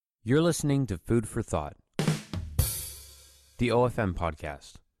You're listening to Food for Thought, the OFM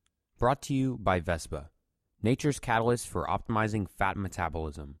podcast, brought to you by Vespa, nature's catalyst for optimizing fat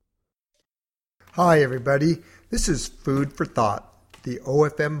metabolism. Hi, everybody. This is Food for Thought, the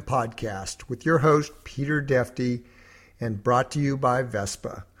OFM podcast, with your host, Peter Defty, and brought to you by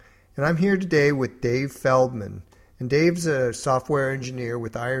Vespa. And I'm here today with Dave Feldman. And Dave's a software engineer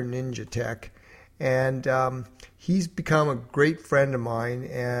with Iron Ninja Tech. And he's become a great friend of mine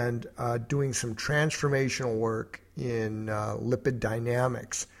and doing some transformational work in lipid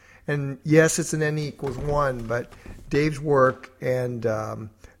dynamics. And yes, it's an N=1, but Dave's work and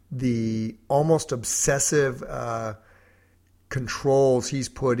the almost obsessive controls he's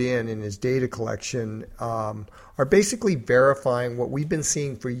put in his data collection are basically verifying what we've been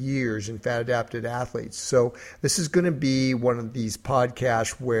seeing for years in fat-adapted athletes. So this is going to be one of these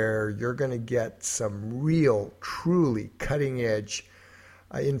podcasts where you're going to get some real, truly cutting-edge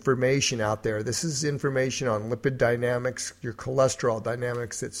information out there. This is information on lipid dynamics, your cholesterol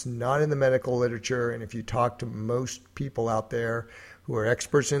dynamics. It's not in the medical literature, and if you talk to most people out there who are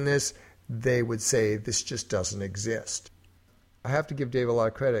experts in this, they would say this just doesn't exist. I have to give Dave a lot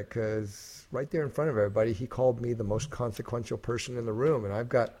of credit because right there in front of everybody, he called me the most consequential person in the room, and I've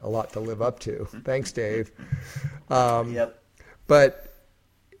got a lot to live up to. Thanks, Dave. Yep. But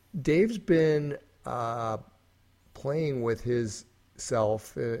Dave's been playing with his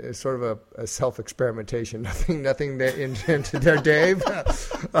self, sort of a self-experimentation. Nothing invented there, Dave.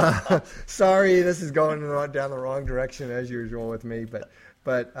 Sorry, this is going down the wrong direction as usual with me.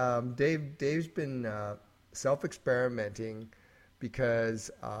 But Dave's been self-experimenting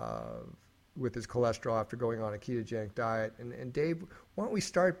because with his cholesterol after going on a ketogenic diet. And Dave, why don't we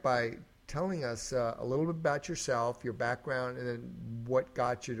start by telling us a little bit about yourself, your background, and then what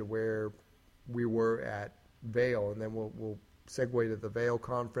got you to where we were at Vail, and then we'll segue to the Vail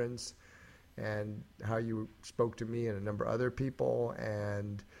conference and how you spoke to me and a number of other people,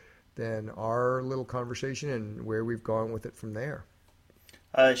 and then our little conversation and where we've gone with it from there.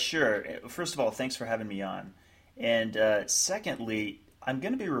 Sure. First of all, thanks for having me on. And secondly, I'm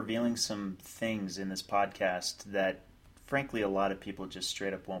going to be revealing some things in this podcast that, frankly, a lot of people just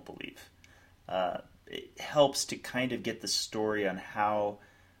straight up won't believe. It helps to kind of get the story on how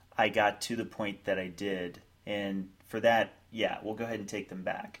I got to the point that I did. And for that, yeah, we'll go ahead and take them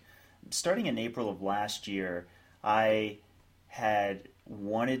back. Starting in April of last year, I had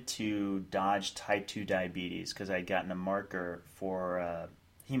wanted to dodge type 2 diabetes because I had gotten a marker for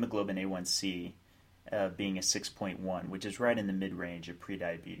hemoglobin A1C being a 6.1, which is right in the mid-range of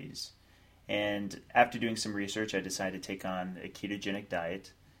prediabetes. And after doing some research, I decided to take on a ketogenic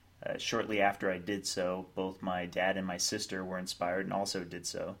diet. Shortly after I did so, both my dad and my sister were inspired and also did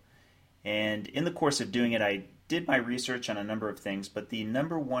so. And in the course of doing it, I did my research on a number of things, but the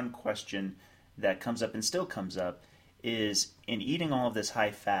number one question that comes up and still comes up is, in eating all of this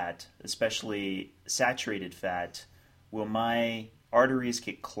high fat, especially saturated fat, will my arteries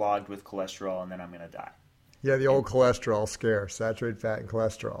get clogged with cholesterol and then I'm going to die? Yeah, the old cholesterol scare, saturated fat and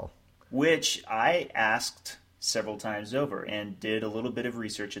cholesterol. Which I asked several times over and did a little bit of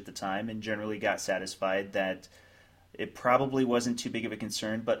research at the time and generally got satisfied that it probably wasn't too big of a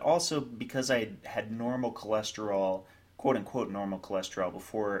concern, but also because I had normal cholesterol, quote-unquote normal cholesterol,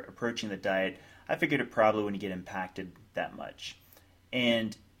 before approaching the diet, I figured it probably wouldn't get impacted that much.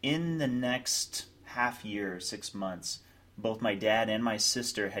 And in the next half year, 6 months, both my dad and my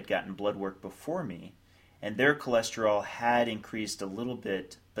sister had gotten blood work before me, and their cholesterol had increased a little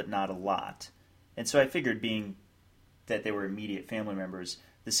bit, but not a lot. And so I figured, being that they were immediate family members,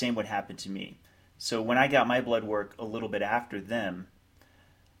 the same would happen to me. So when I got my blood work a little bit after them,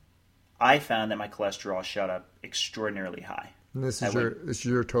 I found that my cholesterol shot up extraordinarily high. And this is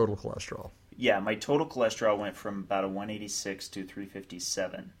your total cholesterol. Yeah, my total cholesterol went from about a 186 to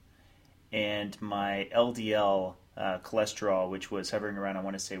 357. And my LDL cholesterol, which was hovering around, I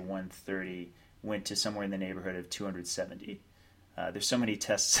want to say 130, went to somewhere in the neighborhood of 270. There's so many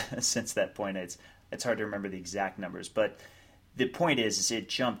tests since that point, it's hard to remember the exact numbers. But the point is it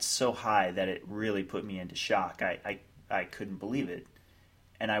jumped so high that it really put me into shock. I couldn't believe it.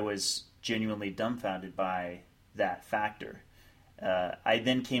 And I was genuinely dumbfounded by that factor. I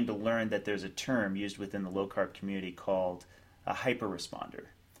then came to learn that there's a term used within the low-carb community called a hyperresponder.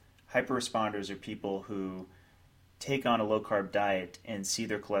 Hyperresponders are people who take on a low-carb diet and see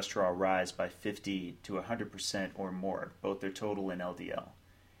their cholesterol rise by 50 to 100% or more, both their total and LDL.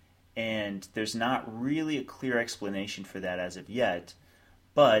 And there's not really a clear explanation for that as of yet,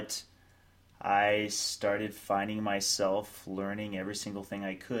 but I started finding myself learning every single thing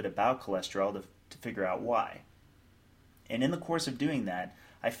I could about cholesterol to figure out why. And in the course of doing that,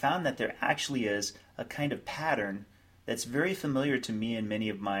 I found that there actually is a kind of pattern that's very familiar to me and many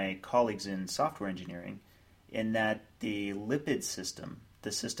of my colleagues in software engineering, in that the lipid system,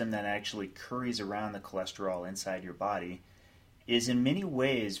 the system that actually curries around the cholesterol inside your body, is in many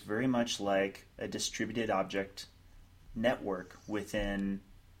ways very much like a distributed object network within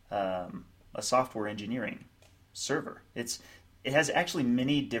a software engineering server. It has actually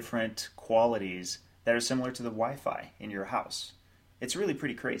many different qualities that are similar to the Wi-Fi in your house. It's really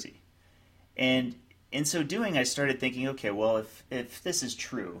pretty crazy. And in so doing, I started thinking, okay, well, if this is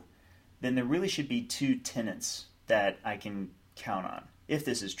true, then there really should be two tenets that I can count on, if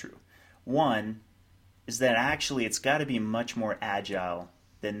this is true. One is that actually it's got to be much more agile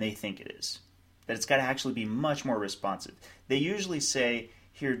than they think it is. That it's got to actually be much more responsive. They usually say,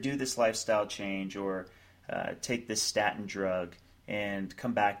 here, do this lifestyle change, or take this statin drug and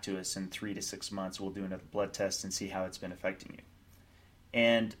come back to us in 3 to 6 months. We'll do another blood test and see how it's been affecting you.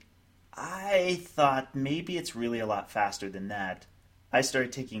 And I thought maybe it's really a lot faster than that. I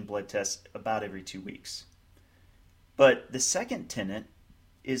started taking blood tests about every 2 weeks. But the second tenet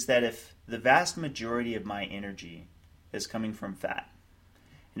is that if the vast majority of my energy is coming from fat,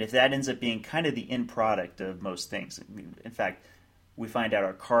 and if that ends up being kind of the end product of most things, in fact, we find out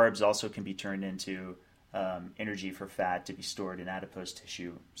our carbs also can be turned into energy for fat to be stored in adipose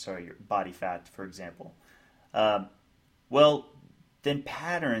tissue, your body fat, for example. Well, then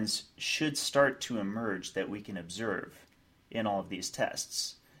patterns should start to emerge that we can observe in all of these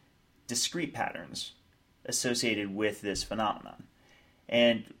tests. Discrete patterns associated with this phenomenon.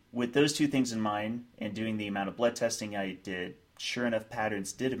 And with those two things in mind, and doing the amount of blood testing I did, sure enough,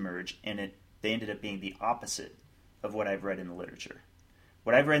 patterns did emerge, and they ended up being the opposite of what I've read in the literature.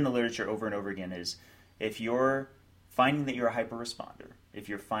 What I've read in the literature over and over again is, if you're finding that you're a hyperresponder, if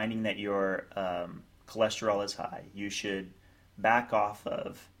you're finding that your cholesterol is high, you should back off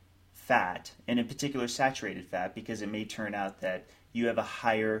of fat, and in particular saturated fat, because it may turn out that you have a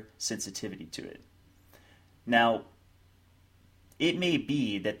higher sensitivity to it. Now, it may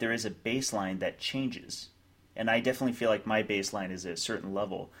be that there is a baseline that changes, and I definitely feel like my baseline is at a certain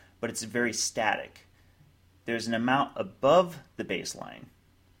level, but it's very static. There's an amount above the baseline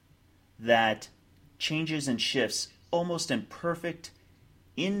that changes and shifts almost in perfect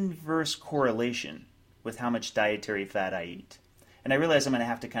inverse correlation with how much dietary fat I eat. And I realize I'm going to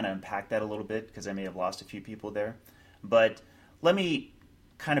have to kind of unpack that a little bit because I may have lost a few people there. But let me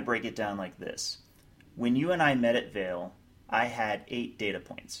kind of break it down like this. When you and I met at Vail, I had 8 data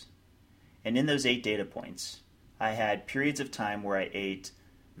points. And in those 8 data points, I had periods of time where I ate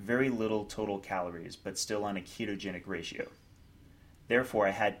very little total calories, but still on a ketogenic ratio. Therefore,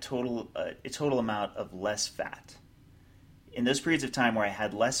 I had a total amount of less fat. In those periods of time where I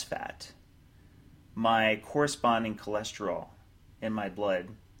had less fat, my corresponding cholesterol in my blood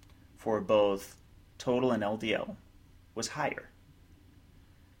for both total and LDL was higher.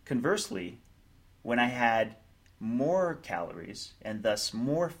 Conversely, when I had more calories and thus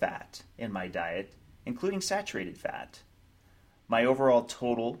more fat in my diet, including saturated fat, my overall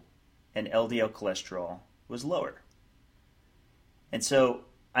total and LDL cholesterol was lower. And so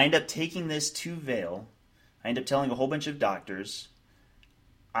I end up taking this to Vail. I end up telling a whole bunch of doctors,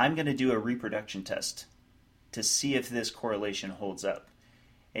 I'm going to do a reproduction test to see if this correlation holds up.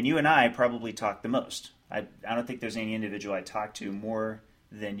 And you and I probably talk the most. I don't think there's any individual I talk to more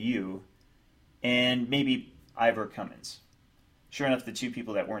than you, and maybe Ivor Cummins. Sure enough, the 2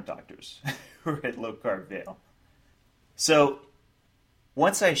 people that weren't doctors who were at Low Carb Vail. So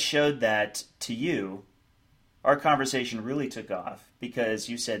once I showed that to you, our conversation really took off because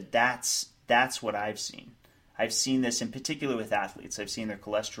you said, that's what I've seen. I've seen this in particular with athletes. I've seen their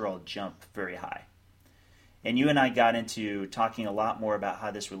cholesterol jump very high. And you and I got into talking a lot more about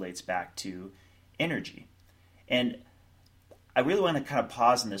how this relates back to energy. And I really want to kind of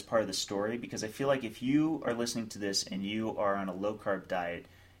pause in this part of the story because I feel like if you are listening to this and you are on a low-carb diet,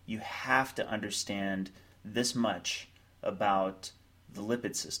 you have to understand this much about the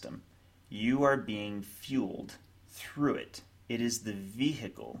lipid system. You are being fueled through it. It is the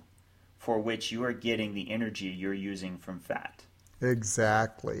vehicle for which you are getting the energy you're using from fat.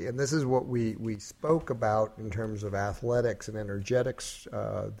 Exactly. And this is what we spoke about in terms of athletics and energetics,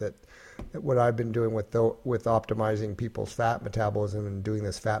 that what I've been doing with optimizing people's fat metabolism and doing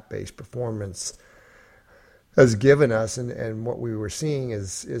this fat-based performance has given us, and what we were seeing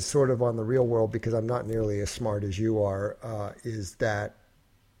is sort of on the real world, because I'm not nearly as smart as you are, is that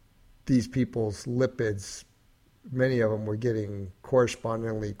these people's lipids, many of them were getting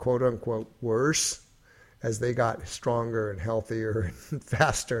correspondingly, quote unquote, worse as they got stronger and healthier and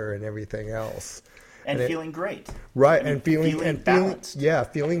faster and everything else. And feeling great. Right, I mean, and feeling balanced.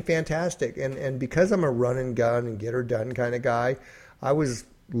 feeling fantastic. And because I'm a run and gun and get her done kind of guy, I was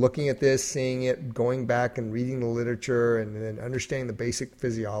looking at this, seeing it, going back and reading the literature, and then understanding the basic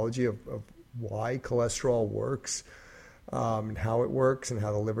physiology of why cholesterol works, and how it works, and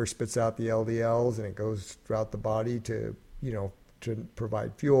how the liver spits out the LDLs, and it goes throughout the body to to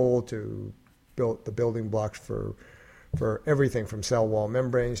provide fuel, to build the building blocks for everything from cell wall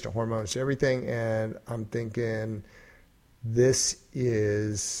membranes to hormones to everything. And I'm thinking, this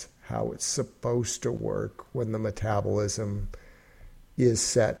is how it's supposed to work when the metabolism is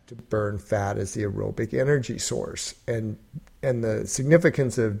set to burn fat as the aerobic energy source. And the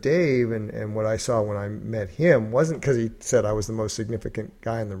significance of Dave and what I saw when I met him wasn't because he said I was the most significant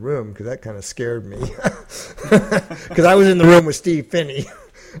guy in the room, because that kind of scared me, because I was in the room with Steve Finney.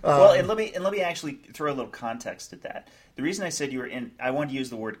 Well, and let me actually throw a little context at that. The reason I said you were in, I wanted to use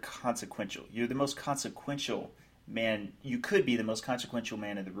the word consequential. You're the most consequential man. You could be the most consequential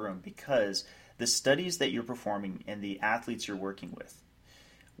man in the room, because the studies that you're performing and the athletes you're working with,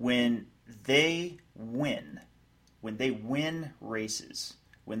 when they win races,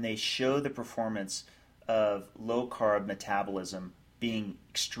 when they show the performance of low-carb metabolism being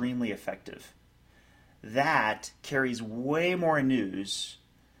extremely effective, that carries way more news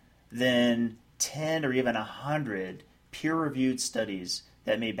than 10 or even 100 peer-reviewed studies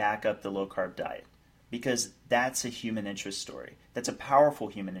that may back up the low-carb diet. Because that's a human interest story. That's a powerful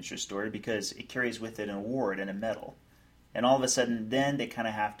human interest story, because it carries with it an award and a medal. And all of a sudden, then they kind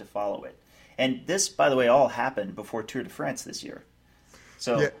of have to follow it. And this, by the way, all happened before Tour de France this year.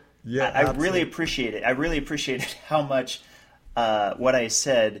 So I really appreciate it. I really appreciated how much what I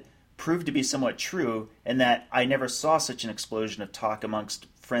said proved to be somewhat true, and that I never saw such an explosion of talk amongst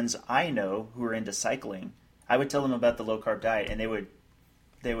friends I know who are into cycling. I would tell them about the low-carb diet, and they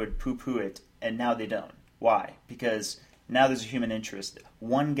would poo-poo it, and now they don't. Why? Because now there's a human interest.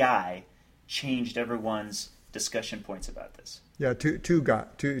 One guy changed everyone's discussion points about this. Yeah, two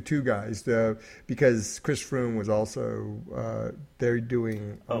guys. Because Chris Froome was also they're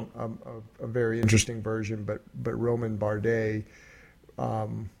doing a very interesting version, but Roman Bardet,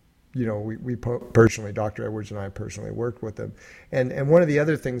 we personally, Dr. Edwards and I personally worked with them, and one of the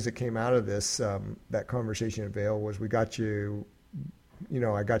other things that came out of this that conversation at Vail was we got you.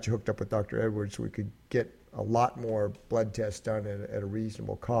 I got you hooked up with Dr. Edwards so we could get a lot more blood tests done at a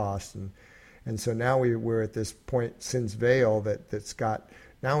reasonable cost. And so now we're at this point since Vail that's got,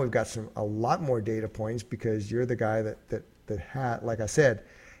 now we've got a lot more data points, because you're the guy that had, like I said,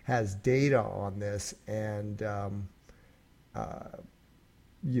 has data on this. And,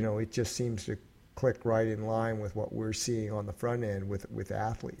 it just seems to click right in line with what we're seeing on the front end with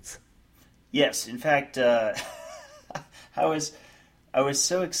athletes. Yes. In fact, I was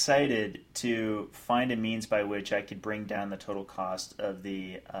so excited to find a means by which I could bring down the total cost of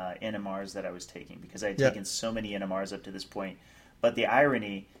the NMRs that I was taking, because I had taken so many NMRs up to this point. But the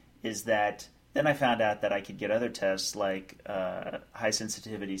irony is that then I found out that I could get other tests like high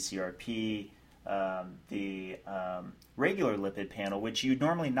sensitivity CRP, the regular lipid panel, which you'd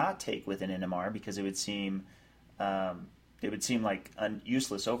normally not take with an NMR because it would seem like a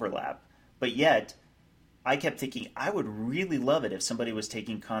useless overlap. But yet, I kept thinking I would really love it if somebody was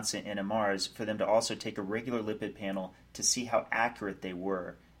taking constant NMRs for them to also take a regular lipid panel to see how accurate they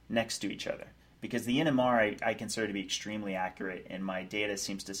were next to each other. Because the NMR I consider to be extremely accurate, and my data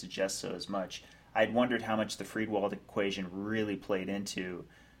seems to suggest so as much. I'd wondered how much the Friedwald equation really played into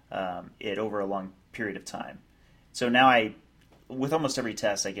it over a long period of time. So now with almost every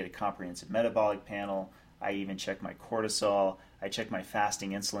test, I get a comprehensive metabolic panel. I even check my cortisol. I check my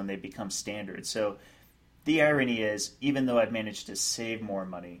fasting insulin. They become standard. So the irony is, even though I've managed to save more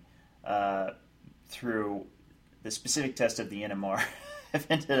money through the specific test of the NMR, I've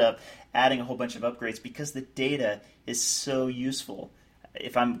ended up adding a whole bunch of upgrades because the data is so useful.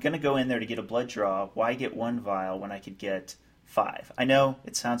 If I'm going to go in there to get a blood draw, why get one vial when I could get 5? I know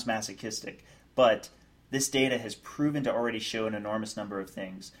it sounds masochistic, but this data has proven to already show an enormous number of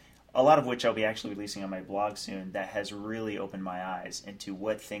things, a lot of which I'll be actually releasing on my blog soon, that has really opened my eyes into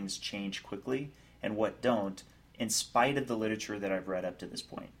what things change quickly and what don't, in spite of the literature that I've read up to this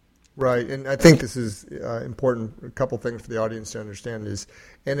point. Right, and I think this is important. A couple things for the audience to understand is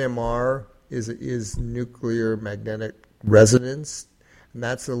NMR is nuclear magnetic resonance, and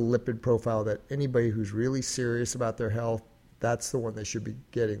that's a lipid profile that anybody who's really serious about their health, that's the one they should be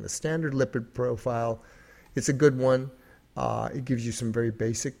getting. The standard lipid profile, it's a good one. It gives you some very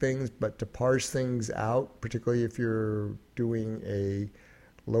basic things, but to parse things out, particularly if you're doing a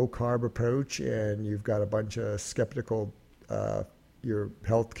low-carb approach and you've got a bunch of skeptical your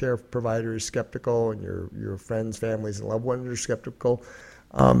healthcare provider is skeptical and your friends, families, and loved ones are skeptical,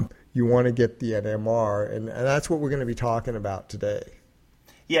 you want to get the NMR, and that's what we're going to be talking about today.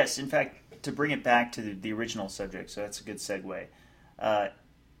 Yes, in fact, to bring it back to the original subject, so that's a good segue.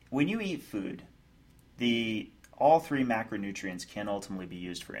 When you eat food, all three macronutrients can ultimately be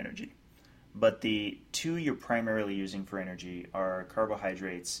used for energy. But the two you're primarily using for energy are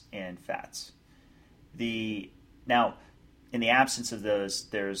carbohydrates and fats. Now, in the absence of those,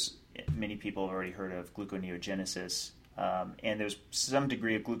 there's many people have already heard of gluconeogenesis, and there's some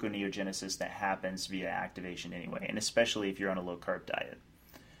degree of gluconeogenesis that happens via activation anyway, and especially if you're on a low-carb diet.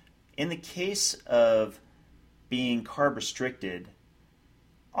 In the case of being carb restricted,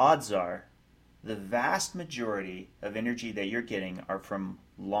 odds are the vast majority of energy that you're getting are from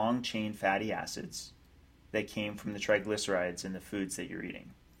long-chain fatty acids that came from the triglycerides in the foods that you're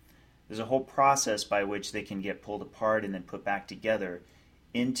eating. There's a whole process by which they can get pulled apart and then put back together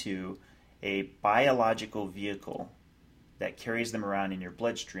into a biological vehicle that carries them around in your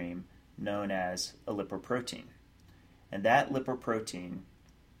bloodstream known as a lipoprotein. And that lipoprotein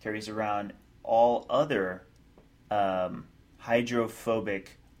carries around all other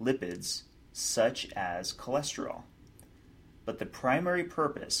hydrophobic lipids such as cholesterol. But the primary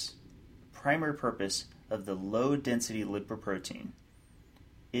purpose of the low-density lipoprotein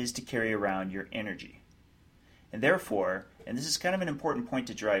is to carry around your energy. And therefore, and this is kind of an important point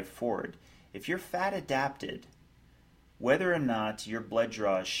to drive forward, if you're fat adapted, whether or not your blood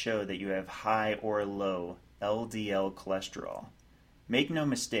draws show that you have high or low LDL cholesterol, make no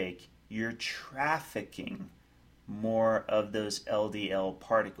mistake, you're trafficking more of those LDL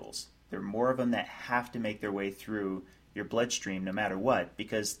particles. There are more of them that have to make their way through your bloodstream no matter what,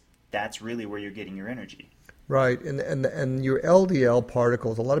 because that's really where you're getting your energy. Right, and your LDL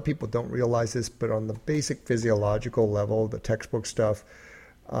particles, a lot of people don't realize this, but on the basic physiological level, the textbook stuff,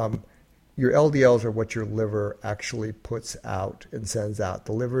 your LDLs are what your liver actually puts out and sends out.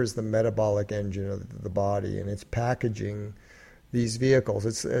 The liver is the metabolic engine of the body, and it's packaging these vehicles.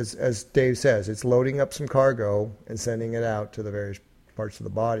 It's as Dave says, it's loading up some cargo and sending it out to the various parts of the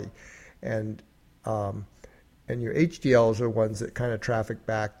body. And your HDLs are ones that kind of traffic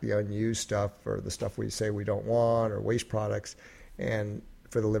back the unused stuff or the stuff we say we don't want or waste products, and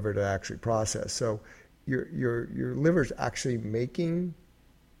for the liver to actually process. So your liver's actually making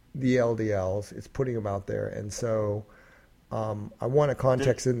the LDLs, it's putting them out there, and so I want to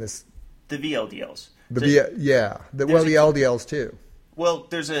context in this the VLDLs. The LDLs too. Well,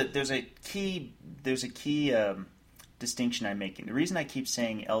 there's a key distinction I'm making. The reason I keep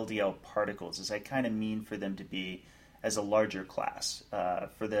saying LDL particles is I kind of mean for them to be as a larger class.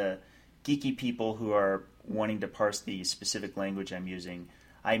 For the geeky people who are wanting to parse the specific language I'm using,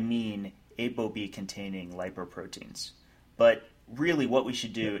 I mean ApoB containing lipoproteins. But really what we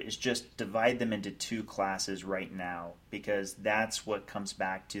should do is just divide them into two classes right now, because that's what comes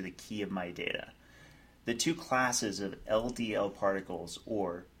back to the key of my data. The two classes of LDL particles,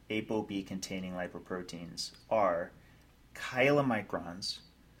 or ApoB containing lipoproteins, are chylomicrons,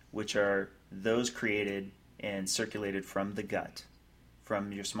 which are those created and circulated from the gut,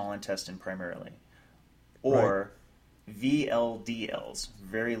 from your small intestine primarily, or VLDLs,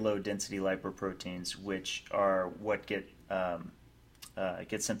 very low density lipoproteins, which are what get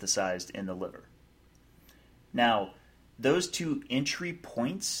synthesized in the liver. Now, those two entry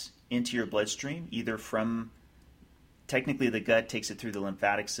points into your bloodstream, either from, technically the gut takes it through the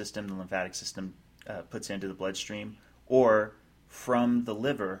lymphatic system puts it into the bloodstream, or from the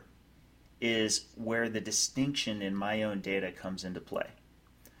liver, is where the distinction in my own data comes into play.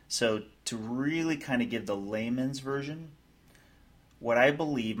 So to really kind of give the layman's version, what I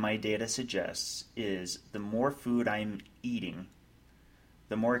believe my data suggests is the more food I'm eating,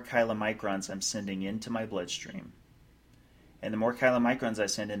 the more chylomicrons I'm sending into my bloodstream. And the more chylomicrons I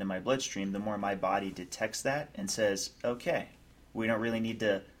send into my bloodstream, the more my body detects that and says, okay, we don't really need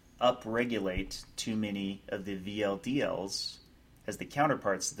to upregulate too many of the VLDLs as the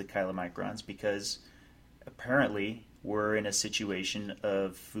counterparts of the chylomicrons, because apparently we're in a situation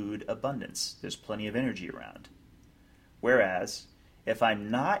of food abundance. There's plenty of energy around. Whereas if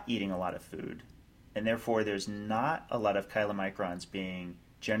I'm not eating a lot of food, and therefore there's not a lot of chylomicrons being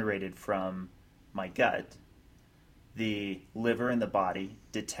generated from my gut, the liver and the body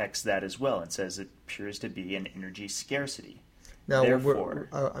detects that as well and says it appears to be an energy scarcity. Now,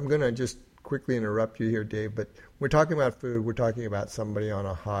 I'm going to just quickly interrupt you here, Dave, but we're talking about food. We're talking about somebody on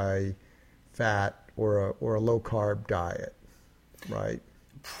a high-fat or a low-carb diet, right?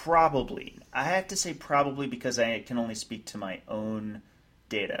 Probably. I have to say probably because I can only speak to my own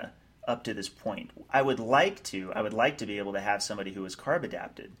data. up to this point. I would like to be able to have somebody who is carb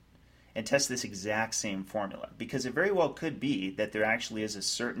adapted and test this exact same formula, because it very well could be that there actually is a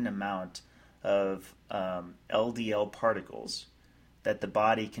certain amount of LDL particles that the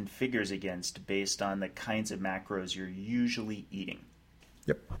body configures against based on the kinds of macros you're usually eating.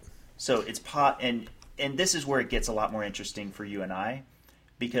 Yep. So it's and this is where it gets a lot more interesting for you and I,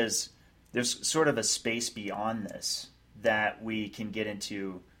 because there's sort of a space beyond this that we can get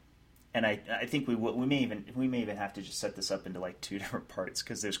into. And I think we may even have to just set this up into like 2 different parts,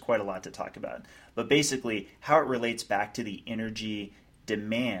 because there's quite a lot to talk about. But basically, how it relates back to the energy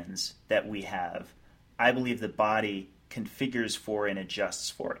demands that we have, I believe the body configures for and adjusts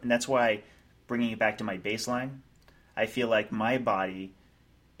for. And that's why, bringing it back to my baseline, I feel like my body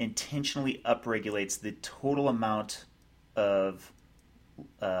intentionally upregulates the total amount of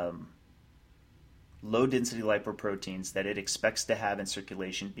low-density lipoproteins that it expects to have in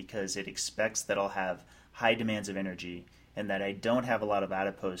circulation, because it expects that I'll have high demands of energy and that I don't have a lot of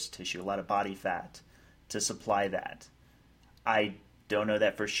adipose tissue, a lot of body fat to supply that. I don't know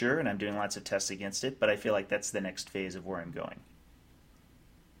that for sure, and I'm doing lots of tests against it, but I feel like that's the next phase of where I'm going.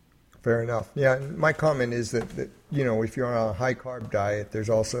 Fair enough. Yeah, my comment is that if you're on a high-carb diet,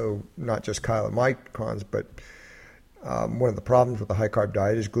 there's also not just chylomicrons, but one of the problems with the high-carb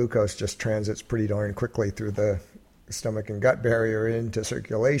diet is glucose just transits pretty darn quickly through the stomach and gut barrier into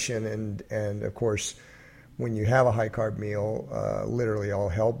circulation. And of course, when you have a high-carb meal, literally all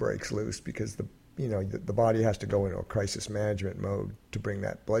hell breaks loose, because the body has to go into a crisis management mode to bring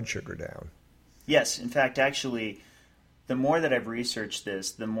that blood sugar down. Yes. In fact, actually, the more that I've researched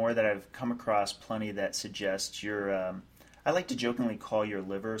this, the more that I've come across plenty that suggest I like to jokingly call your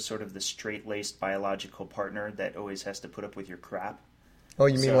liver sort of the straight-laced biological partner that always has to put up with your crap. Oh,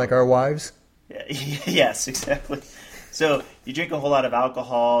 you mean like our wives? Yes, exactly. So you drink a whole lot of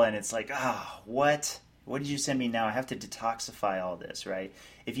alcohol, and it's like, what? What did you send me now? I have to detoxify all this, right?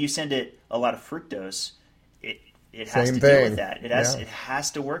 If you send it a lot of fructose, it has to deal with that. It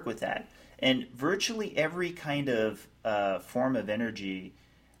has to work with that. And virtually every kind of form of energy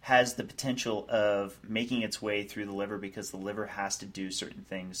has the potential of making its way through the liver, because the liver has to do certain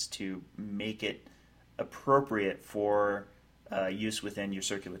things to make it appropriate for use within your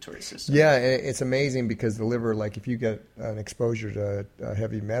circulatory system. Yeah, it's amazing, because the liver, like if you get an exposure to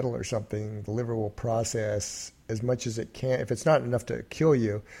heavy metal or something, the liver will process as much as it can. If it's not enough to kill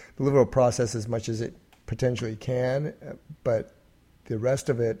you, the liver will process as much as it potentially can, but the rest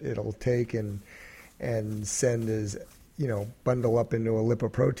of it, it'll take and send as, bundle up into a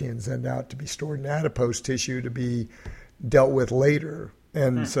lipoprotein and send out to be stored in adipose tissue to be dealt with later.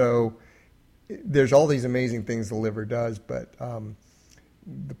 And so there's all these amazing things the liver does, but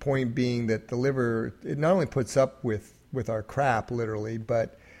the point being that the liver, it not only puts up with our crap, literally,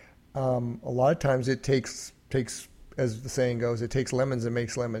 but a lot of times it takes, as the saying goes, it takes lemons and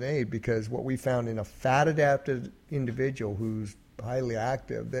makes lemonade, because what we found in a fat-adapted individual who's highly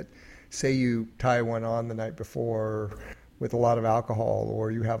active, that say you tie one on the night before with a lot of alcohol, or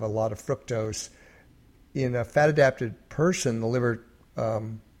you have a lot of fructose, in a fat-adapted person, the liver,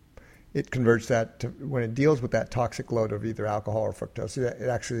 it converts that to, when it deals with that toxic load of either alcohol or fructose, it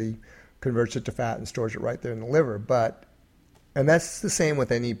actually converts it to fat and stores it right there in the liver. And that's the same with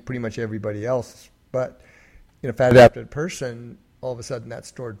pretty much everybody else. But in a fat-adapted person, all of a sudden that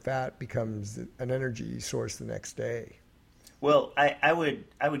stored fat becomes an energy source the next day. Well, I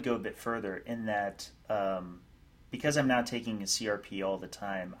would go a bit further in that because I'm now taking a CRP all the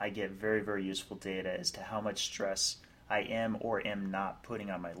time, I get very, very useful data as to how much stress I am or am not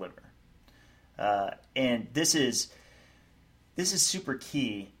putting on my liver. And this is super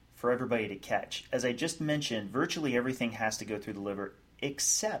key for everybody to catch. As I just mentioned, virtually everything has to go through the liver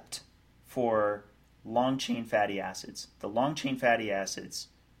except for long-chain fatty acids. The long-chain fatty acids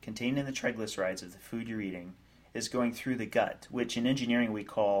contained in the triglycerides of the food you're eating is going through the gut, which in engineering we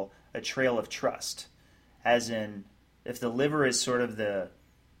call a trail of trust. As in, if the liver is sort of I'm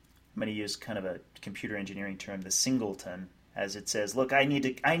going to use kind of a computer engineering term, the singleton, as it says, look, I need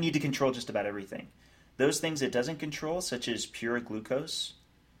to control just about everything. Those things it doesn't control, such as pure glucose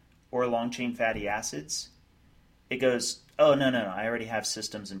or long-chain fatty acids, it goes, oh, no, I already have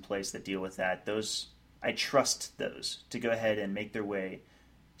systems in place that deal with that. I trust those to go ahead and make their way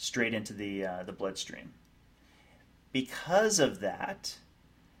straight into the bloodstream. Because of that,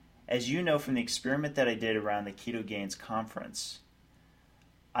 as you know from the experiment that I did around the Keto Gains conference,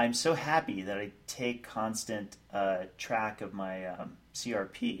 I'm so happy that I take constant track of my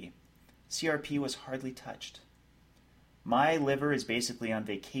CRP. CRP was hardly touched. My liver is basically on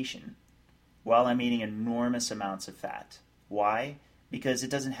vacation while I'm eating enormous amounts of fat. Why? because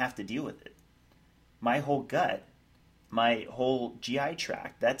it doesn't have to deal with it. My whole gut, my whole GI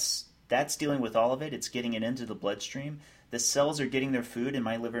tract, that's dealing with all of it. It's getting it into the bloodstream. The cells are getting their food, and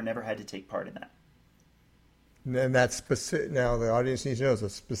my liver never had to take part in that. And that's specific. Now the audience needs to know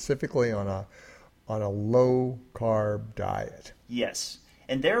it's specifically on a low carb diet. Yes,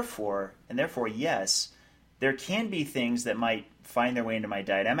 and therefore, yes, there can be things that might find their way into my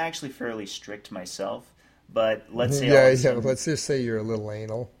diet. I'm actually fairly strict myself, but let's say let's just say you're a little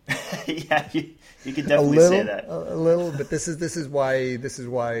anal. Yeah, you could definitely say that. A little, but this is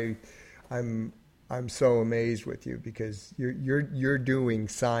why I'm so amazed with you, because you're doing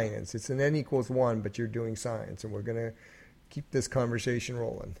science. It's an N=1, but you're doing science, and we're gonna keep this conversation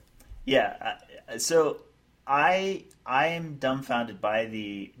rolling. Yeah. So I am dumbfounded by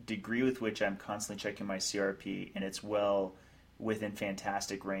the degree with which I'm constantly checking my CRP, and it's well within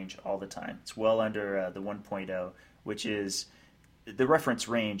fantastic range all the time. It's well under the 1.0, which is the reference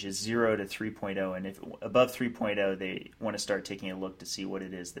range is 0 to 3.0, and if above 3.0, they want to start taking a look to see what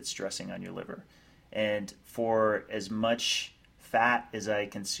it is that's stressing on your liver. And for as much fat as I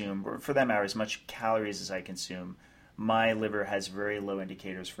consume, or for that matter, as much calories as I consume, my liver has very low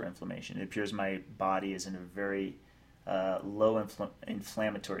indicators for inflammation. It appears my body is in a very low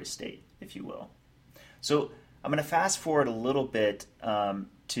inflammatory state, if you will. So I'm going to fast forward a little bit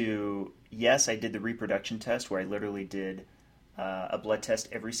to, yes, I did the reproduction test where I literally did a blood test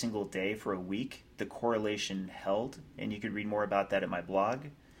every single day for a week. The correlation held, and you could read more about that at my blog.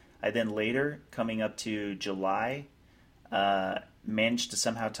 I then later, coming up to July, managed to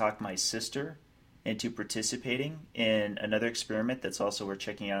somehow talk my sister into participating in another experiment that's also worth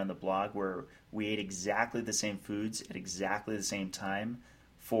checking out on the blog, where we ate exactly the same foods at exactly the same time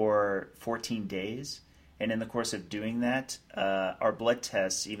for 14 days. And in the course of doing that, our blood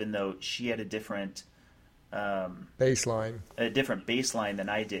tests, even though she had a different baseline than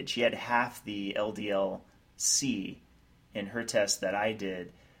I did, she had half the LDL-C in her test that I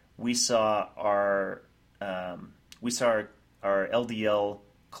did. We saw our LDL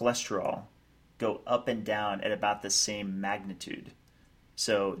cholesterol go up and down at about the same magnitude.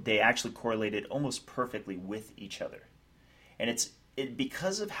 So they actually correlated almost perfectly with each other. And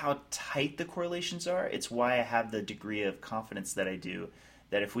because of how tight the correlations are, it's why I have the degree of confidence that I do,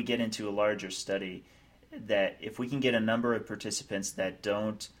 that if we get into a larger study, that if we can get a number of participants that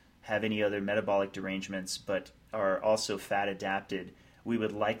don't have any other metabolic derangements but are also fat adapted, we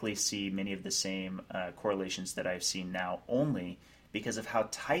would likely see many of the same correlations that I've seen now, only because of how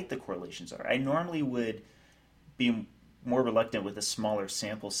tight the correlations are. I normally would be more reluctant with a smaller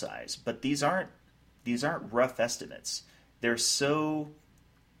sample size, but these aren't rough estimates. They're so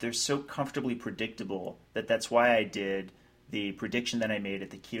comfortably predictable that's why I did the prediction that I made at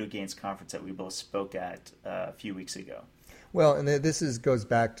the Keto Gains conference that we both spoke at a few weeks ago. Well, and this goes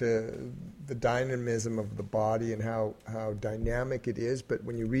back to the dynamism of the body and how dynamic it is. But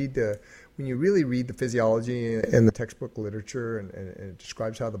when you really read the physiology and the textbook literature, and it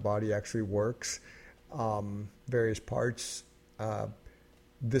describes how the body actually works, various parts,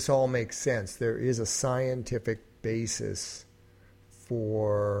 this all makes sense. There is a scientific basis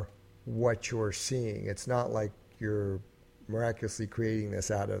for what you're seeing. It's not like you're miraculously creating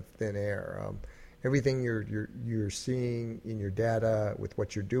this out of thin air. Everything you're seeing in your data with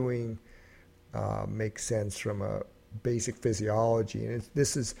what you're doing makes sense from a basic physiology, and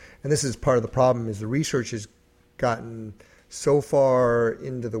this is part of the problem. Is the research has gotten so far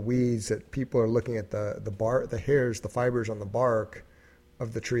into the weeds that people are looking at the hairs, the fibers on the bark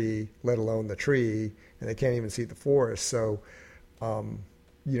of the tree, let alone the tree, and they can't even see the forest. So,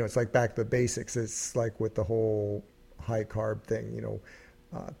 it's like back to the basics. It's like with the whole high carb thing.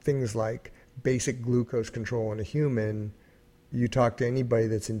 Things like basic glucose control in a human. You talk to anybody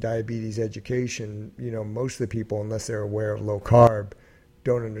that's in diabetes education, most of the people, unless they're aware of low carb,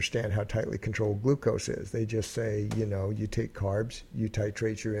 don't understand how tightly controlled glucose is. They just say, you take carbs, you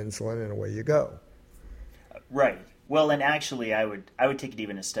titrate your insulin, and away you go. Right. Well, and actually, I would take it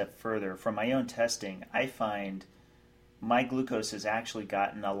even a step further. From my own testing, I find my glucose has actually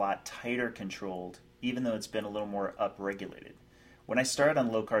gotten a lot tighter controlled, even though it's been a little more upregulated. When I started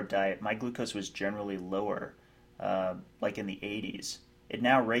on low-carb diet, my glucose was generally lower, like in the 80s. It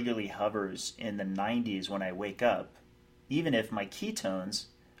now regularly hovers in the 90s when I wake up, even if my ketones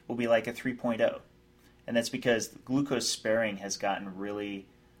will be like a 3.0. And that's because glucose sparing has gotten really,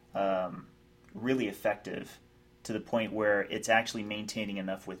 really effective to the point where it's actually maintaining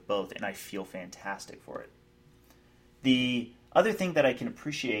enough with both, and I feel fantastic for it. The other thing that I can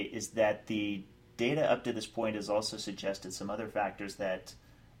appreciate is that the data up to this point has also suggested some other factors that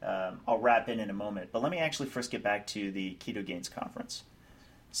I'll wrap in a moment. But let me actually first get back to the Keto Gains conference.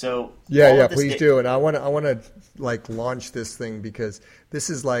 So please do. And I want to like launch this thing, because this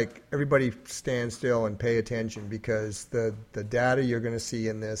is like, everybody stand still and pay attention, because the data you're going to see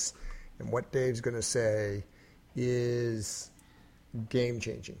in this and what Dave's going to say is game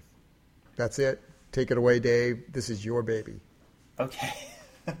changing. That's it. Take it away, Dave. This is your baby. Okay.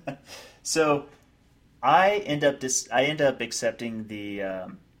 So I end up accepting the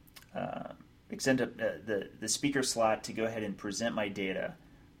speaker slot to go ahead and present my data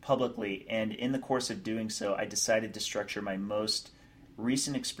publicly, and in the course of doing so, I decided to structure my most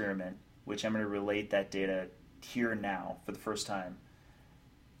recent experiment, which I'm going to relate that data here now for the first time.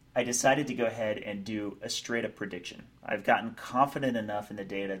 I decided to go ahead and do a straight-up prediction. I've gotten confident enough in the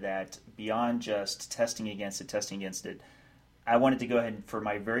data that beyond just testing against it, I wanted to go ahead for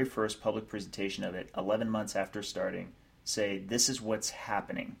my very first public presentation of it, 11 months after starting, say, this is what's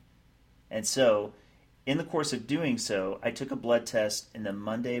happening. And so, in the course of doing so, I took a blood test in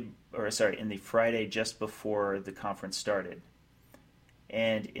the Friday just before the conference started.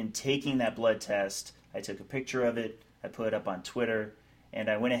 And in taking that blood test, I took a picture of it, I put it up on Twitter, and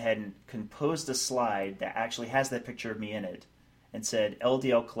I went ahead and composed a slide that actually has that picture of me in it and said,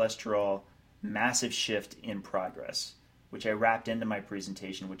 LDL cholesterol, massive shift in progress, which I wrapped into my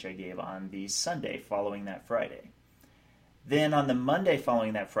presentation, which I gave on the Sunday following that Friday. Then on the Monday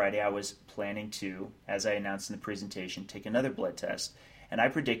following that Friday, I was planning to, as I announced in the presentation, take another blood test, and I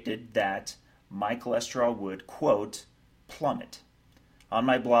predicted that my cholesterol would, quote, plummet. On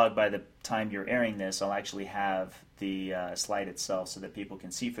my blog, by the time you're airing this, I'll actually have the slide itself so that people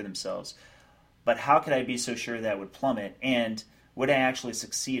can see for themselves. But how could I be so sure that it would plummet, and would I actually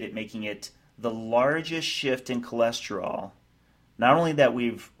succeed at making it the largest shift in cholesterol, not only that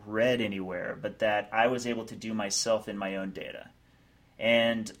we've read anywhere, but that I was able to do myself in my own data?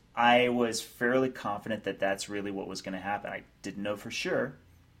 And I was fairly confident that that's really what was going to happen. I didn't know for sure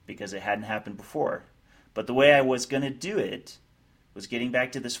because it hadn't happened before. But the way I was going to do it was, getting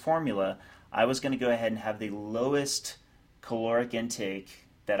back to this formula, I was going to go ahead and have the lowest caloric intake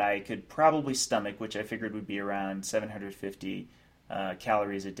that I could probably stomach, which I figured would be around 750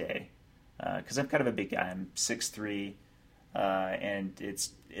 calories a day. Because I'm kind of a big guy. I'm 6'3", and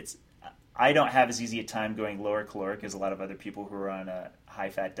I don't have as easy a time going lower caloric as a lot of other people who are on a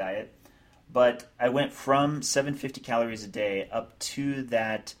high-fat diet. But I went from 750 calories a day up to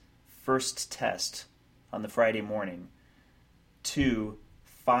that first test on the Friday morning to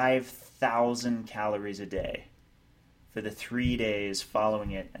 5,000 calories a day for the 3 days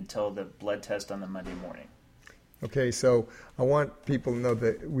following it until the blood test on the Monday morning. Okay, so I want people to know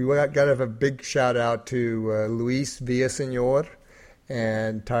that we got to have a big shout out to Luis Villaseñor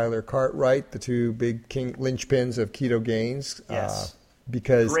and Tyler Cartwright, the two big linchpins of Keto Gains. Yes.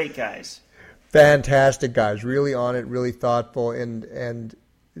 Because great guys. Fantastic guys, really on it, really thoughtful, and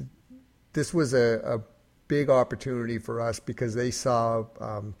this was a big opportunity for us because they saw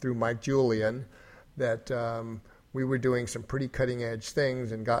through Mike Julian that we were doing some pretty cutting edge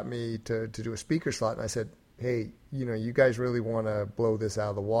things, and got me to do a speaker slot. And I said, hey, you guys really want to blow this out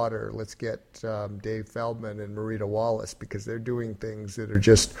of the water. Let's get Dave Feldman and Marita Wallace, because they're doing things that are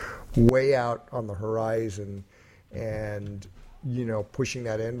just way out on the horizon and, pushing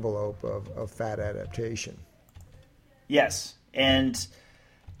that envelope of fat adaptation. Yes. And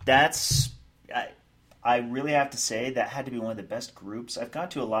that's, I really have to say, that had to be one of the best groups. I've gone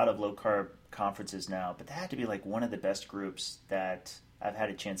to a lot of low-carb conferences now, but that had to be like one of the best groups that I've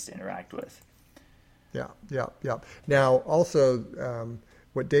had a chance to interact with. Yeah. Now, also,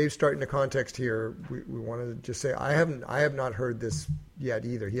 what Dave's starting to context here, we want to just say, I have not heard this yet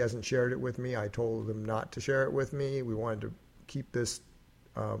either. He hasn't shared it with me. I told him not to share it with me. We wanted to keep this,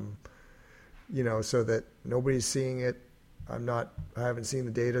 so that nobody's seeing it. I haven't seen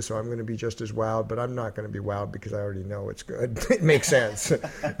the data, so I'm going to be just as wowed, but I'm not going to be wowed because I already know it's good. It makes sense.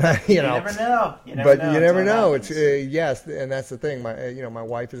 You never know. You never know. It's yes, and that's the thing. My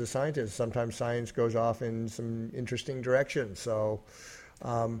wife is a scientist. Sometimes science goes off in some interesting directions. So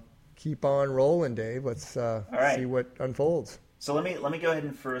keep on rolling, Dave. Let's see what unfolds. So let me go ahead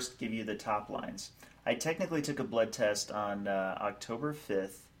and first give you the top lines. I technically took a blood test on October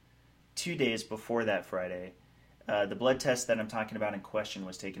 5th, 2 days before that Friday. The blood test that I'm talking about in question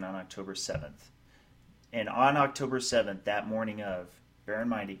was taken on October 7th. And on October 7th, that morning of, bear in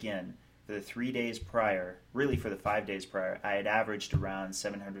mind again, for the 3 days prior, really for the 5 days prior, I had averaged around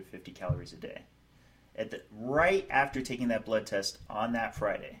 750 calories a day. Right after taking that blood test on that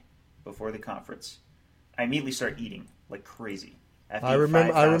Friday, before the conference, I immediately started eating like crazy. I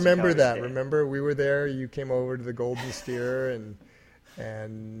remember that. Remember, we were there. You came over to the Golden Steer, and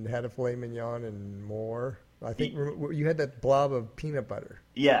and had a filet mignon and more. I think you had that blob of peanut butter.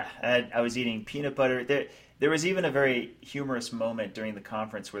 Yeah, I was eating peanut butter. There was even a very humorous moment during the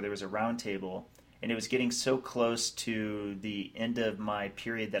conference where there was a round table, and it was getting so close to the end of my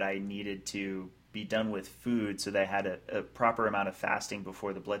period that I needed to be done with food so that I had a proper amount of fasting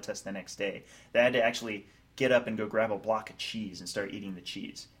before the blood test the next day. That I had to actually get up and go grab a block of cheese and start eating the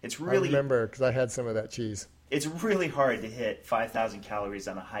cheese. It's really, I remember because I had some of that cheese. It's really hard to hit 5,000 calories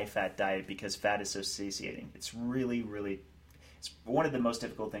on a high-fat diet because fat is so satiating. It's really, really, it's one of the most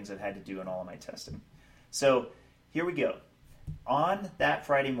difficult things I've had to do in all of my testing. So here we go. On that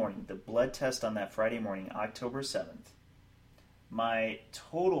Friday morning, the blood test on that Friday morning, October 7th, my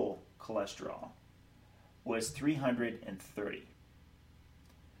total cholesterol was 330.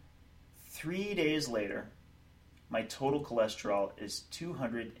 3 days later, my total cholesterol is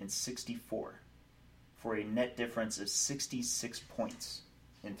 264 for a net difference of 66 points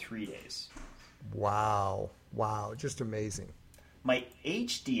in 3 days. Wow. Just amazing. My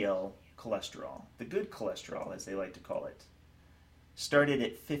HDL cholesterol, the good cholesterol as they like to call it, started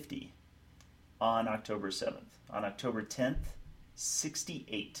at 50 on October 7th. On October 10th,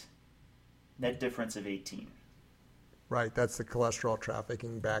 68. Net difference of 18. Right, that's the cholesterol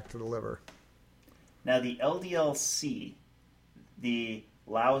trafficking back to the liver. Now the LDL-C, the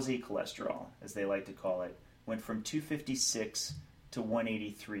lousy cholesterol, as they like to call it, went from 256 to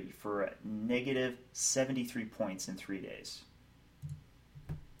 183 for a negative 73 points in 3 days.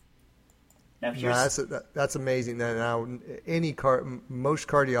 Now that's amazing. Now, most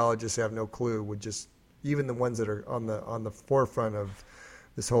cardiologists have no clue. Would just even the ones that are on the forefront of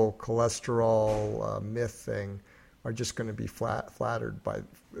this whole cholesterol myth thing are just going to be flattened by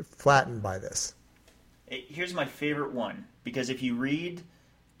this. Here's my favorite one, because if you read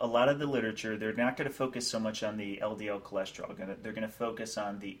a lot of the literature, they're not going to focus so much on the LDL cholesterol. They're going to focus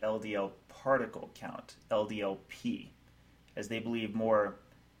on the LDL particle count, LDLP, as they believe more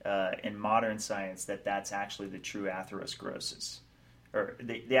in modern science that that's actually the true atherosclerosis, or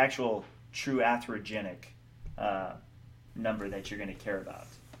the actual true atherogenic number that you're going to care about.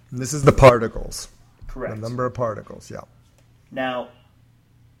 And this is the particles. Correct. The number of particles, yeah. Now,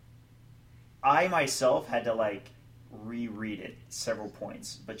 I myself had to reread it several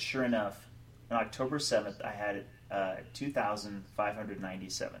points, but sure enough, on October 7th, I had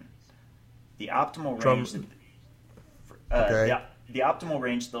 2,597. The optimal range... Okay. The optimal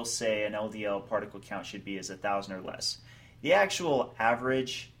range, they'll say an LDL particle count should be is 1,000 or less. The actual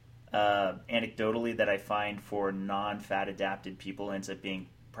average, anecdotally, that I find for non-fat adapted people ends up being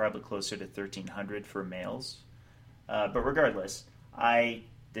probably closer to 1,300 for males. But regardless,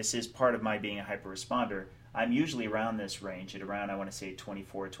 this is part of my being a hyperresponder. I'm usually around this range at around, I want to say,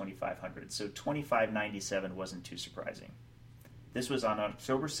 2,500. So 2,597 wasn't too surprising. This was on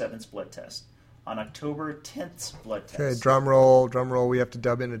October 7th's blood test. On October 10th's blood test. Okay, drum roll. We have to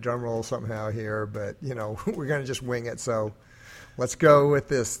dub in a drum roll somehow here, but we're going to just wing it. So let's go with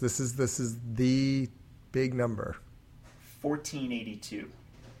this. This is the big number. 1482.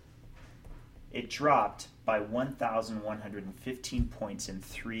 It dropped by 1,115 points in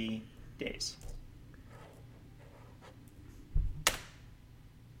 3 days.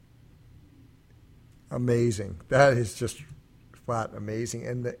 Amazing. That is just flat amazing.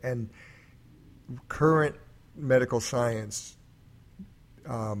 And current medical science,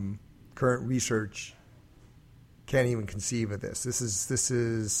 current research can't even conceive of this. This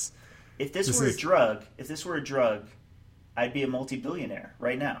is. If this were a drug, I'd be a multi-billionaire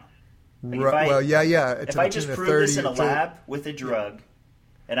right now. If I just proved this in a lab with a drug,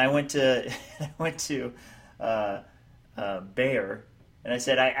 and I went to Bayer, and I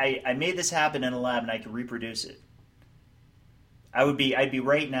said I made this happen in a lab and I could reproduce it, I'd be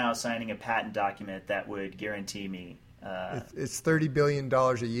right now signing a patent document that would guarantee me. It's $30 billion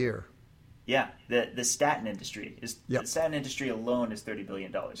a year. Yeah, the statin industry Yep. The statin industry alone is $30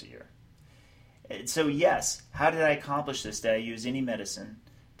 billion a year. So yes, how did I accomplish this? Did I use any medicine?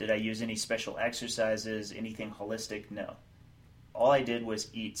 Did I use any special exercises? Anything holistic? No. All I did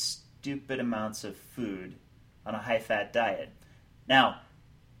was eat stupid amounts of food on a high-fat diet. Now,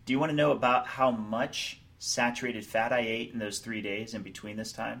 do you want to know about how much saturated fat I ate in those 3 days in between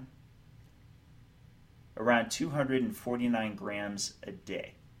this time? Around 249 grams a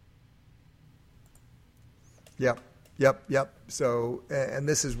day. Yep. So, and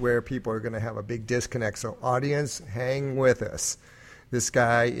this is where people are going to have a big disconnect. So, audience, hang with us. This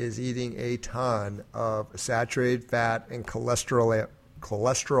guy is eating a ton of saturated fat and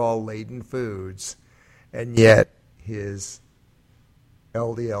cholesterol-laden foods, and yet his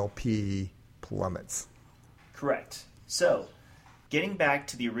LDLP plummets. Correct. So, getting back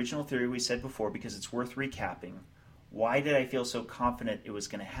to the original theory we said before, because it's worth recapping, why did I feel so confident it was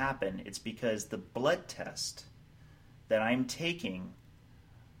going to happen? It's because the blood test that I'm taking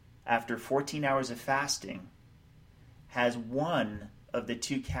after 14 hours of fasting has one of the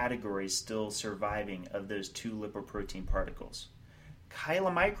two categories still surviving of those two lipoprotein particles.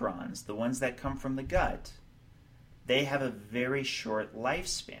 Chylomicrons, the ones that come from the gut, they have a very short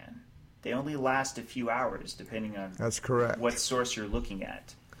lifespan. They only last a few hours, depending on That's correct. what source you're looking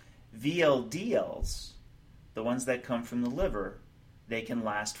at. VLDLs, the ones that come from the liver, they can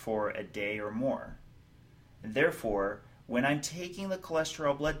last for a day or more. And therefore, when I'm taking the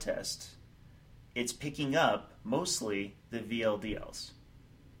cholesterol blood test, it's picking up mostly the VLDLs.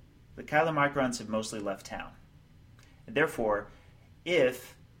 The chylomicrons have mostly left town. And therefore,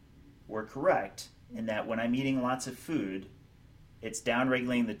 if we're correct in that when I'm eating lots of food, it's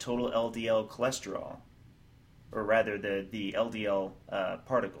downregulating the total LDL cholesterol, or rather the LDL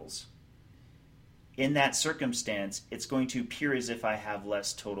particles. In that circumstance, it's going to appear as if I have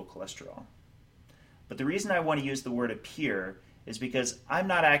less total cholesterol. But the reason I want to use the word appear is because I'm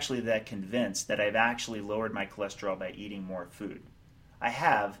not actually that convinced that I've actually lowered my cholesterol by eating more food. I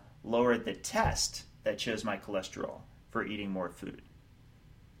have lowered the test that shows my cholesterol for eating more food.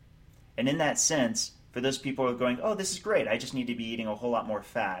 And in that sense, for those people who are going, oh, this is great, I just need to be eating a whole lot more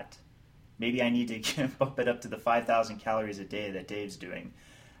fat. Maybe I need to bump it up to the 5,000 calories a day that Dave's doing.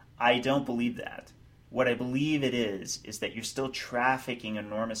 I don't believe that. What I believe it is that you're still trafficking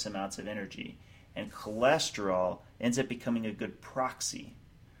enormous amounts of energy, and cholesterol ends up becoming a good proxy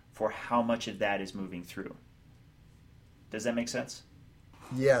for how much of that is moving through. Does that make sense?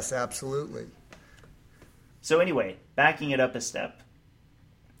 Yes, absolutely. So anyway, backing it up a step,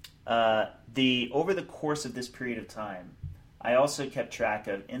 over the course of this period of time, I also kept track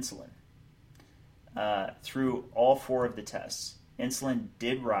of insulin through all 4 of the tests. Insulin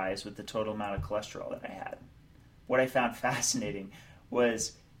did rise with the total amount of cholesterol that I had. What I found fascinating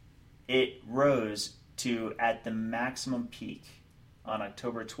was it rose to, at the maximum peak on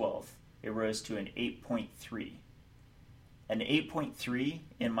October 12th, it rose to an 8.3. An 8.3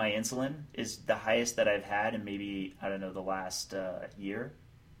 in my insulin is the highest that I've had in maybe, the last year.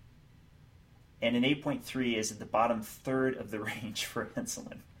 And an 8.3 is at the bottom third of the range for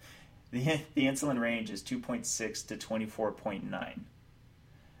insulin. The insulin range is 2.6 to 24.9.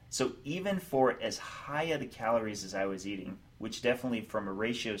 So even for as high of the calories as I was eating, which definitely from a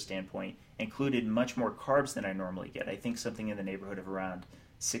ratio standpoint included much more carbs than I normally get, I think something in the neighborhood of around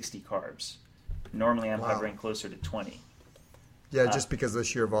 60 carbs. Normally I'm hovering closer to 20. Yeah, just because of the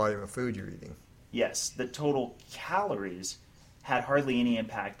sheer volume of food you're eating. Yes, the total calories had hardly any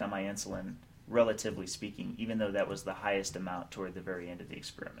impact on my insulin, relatively speaking, even though that was the highest amount toward the very end of the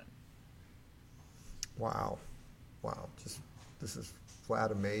experiment. Wow. This is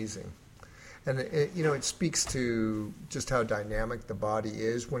flat amazing. And it speaks to just how dynamic the body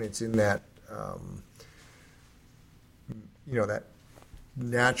is when it's in that, that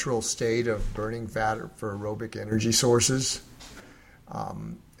natural state of burning fat for aerobic energy sources,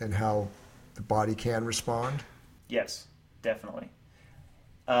 and how the body can respond. Yes, definitely.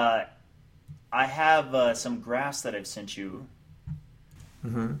 I have some graphs that I've sent you.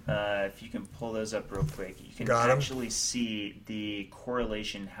 Mm-hmm. If you can pull those up real quick, you can actually see the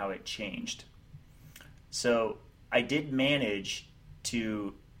correlation, how it changed. So I did manage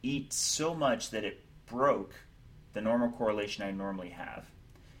to eat so much that it broke the normal correlation I normally have.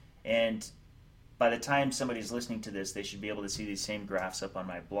 And by the time somebody's listening to this, they should be able to see these same graphs up on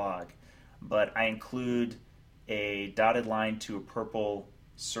my blog. But I include a dotted line to a purple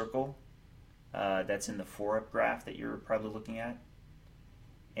circle that's in the 4-up graph that you're probably looking at,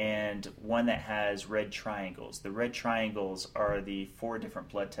 and one that has red triangles. The red triangles are the 4 different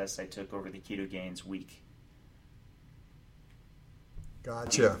blood tests I took over the Ketogains week.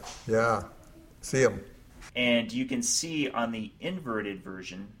 Gotcha. Yeah. See them. And you can see on the inverted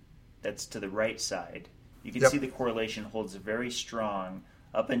version, that's to the right side, you can see the correlation holds very strong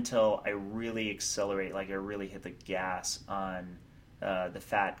up until I really accelerate, like I really hit the gas on the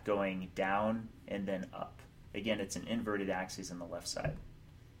fat going down and then up. Again, it's an inverted axis on the left side.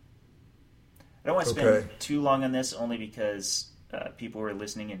 I don't want to spend too long on this, only because people who are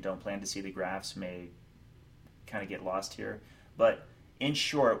listening and don't plan to see the graphs may kind of get lost here. But in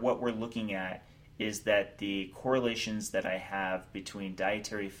short, what we're looking at is that the correlations that I have between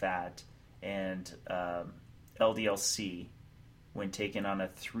dietary fat and LDL-C when taken on a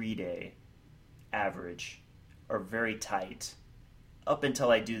 3-day average are very tight up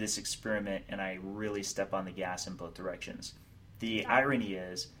until I do this experiment and I really step on the gas in both directions. The irony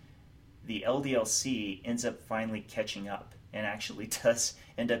is the LDL-C ends up finally catching up and actually does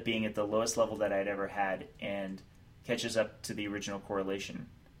end up being at the lowest level that I'd ever had and catches up to the original correlation.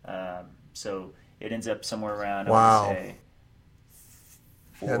 So it ends up somewhere around, Wow. I would say,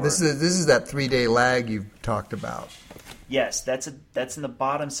 Yeah, this is that 3-day lag you've talked about. Yes, that's in the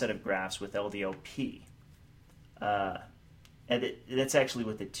bottom set of graphs with LDLP. And that's actually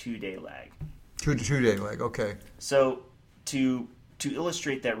with the 2-day lag. 2-day lag, okay. So to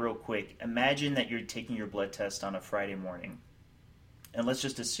illustrate that real quick, imagine that you're taking your blood test on a Friday morning. And let's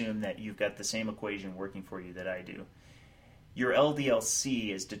just assume that you've got the same equation working for you that I do. Your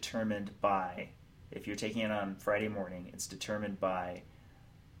LDL-C is determined by, if you're taking it on Friday morning, it's determined by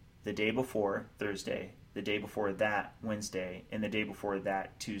the day before, Thursday, the day before that, Wednesday, and the day before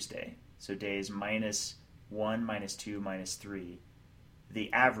that, Tuesday. So days -1, -2, -3.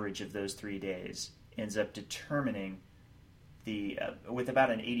 The average of those 3 days ends up determining with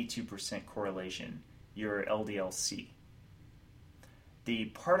about an 82% correlation, your LDL-C. The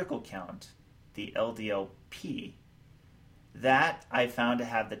particle count, the LDL-P, that I found to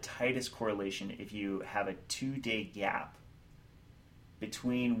have the tightest correlation if you have a 2-day gap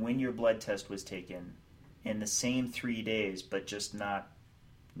between when your blood test was taken and the same 3 days, but just not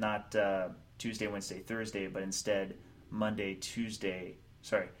Tuesday, Wednesday, Thursday, but instead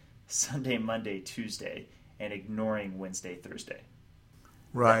Sunday, Monday, Tuesday, and ignoring Wednesday, Thursday.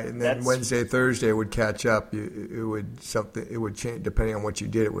 Right, and then Wednesday, Thursday would catch up. It would change depending on what you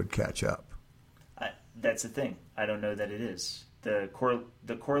did. It would catch up. That's the thing. I don't know that it is. The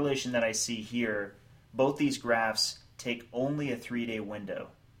correlation that I see here, both these graphs take only a 3-day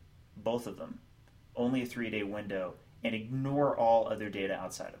window, both of them, only a 3-day window, and ignore all other data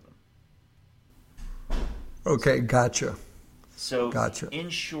outside of them. Okay, gotcha. So, in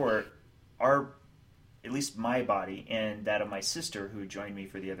short, at least my body and that of my sister, who joined me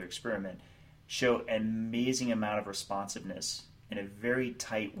for the other experiment, show an amazing amount of responsiveness in a very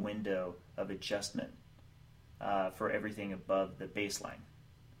tight window of adjustment for everything above the baseline.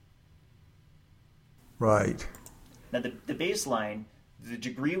 Right. Now, the baseline, the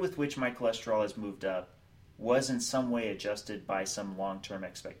degree with which my cholesterol has moved up, was in some way adjusted by some long-term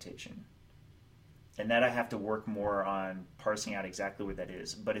expectation. And that I have to work more on parsing out exactly what that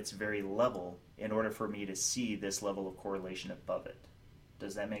is. But it's very level in order for me to see this level of correlation above it.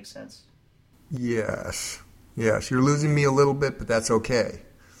 Does that make sense? Yes. Yes, you're losing me a little bit, but that's okay.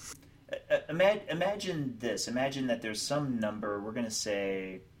 Imagine this. Imagine that there's some number, we're going to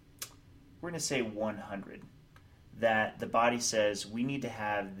say 100, that the body says we need to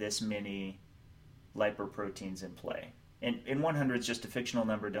have this many lipoproteins in play. And 100 is just a fictional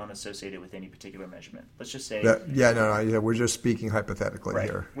number. Don't associate it with any particular measurement. Let's just say... we're just speaking hypothetically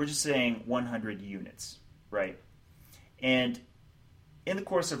here. We're just saying 100 units, right? And in the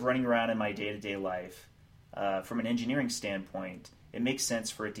course of running around in my day-to-day life, from an engineering standpoint, it makes sense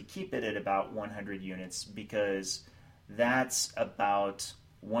for it to keep it at about 100 units because that's about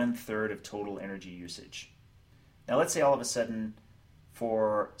 1/3 of total energy usage. Now, let's say all of a sudden,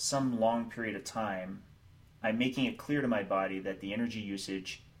 for some long period of time, I'm making it clear to my body that the energy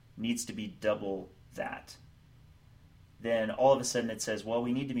usage needs to be double that. Then all of a sudden it says, well,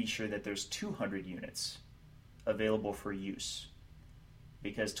 we need to be sure that there's 200 units available for use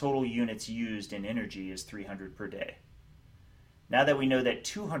because total units used in energy is 300 per day. Now that we know that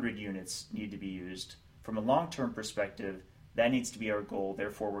 200 units need to be used, from a long-term perspective, that needs to be our goal.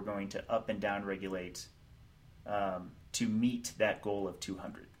 Therefore, we're going to up and down regulate to meet that goal of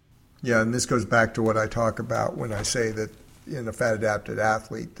 200. Yeah, and this goes back to what I talk about when I say that in a fat-adapted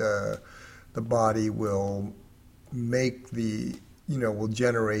athlete, the body will will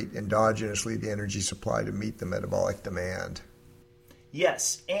generate endogenously the energy supply to meet the metabolic demand.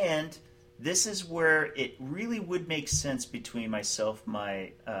 Yes, and this is where it really would make sense between myself,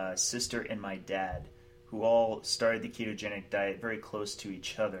 my sister, and my dad, who all started the ketogenic diet very close to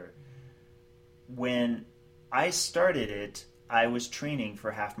each other. When I started it, I was training for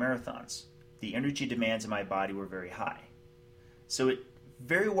half marathons. The energy demands in my body were very high. So it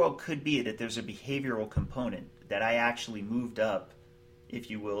very well could be that there's a behavioral component that I actually moved up, if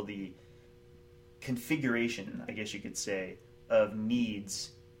you will, the configuration, I guess you could say, of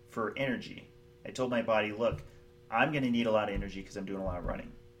needs for energy. I told my body, look, I'm going to need a lot of energy because I'm doing a lot of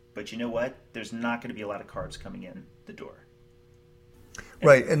running. But you know what? There's not going to be a lot of carbs coming in the door.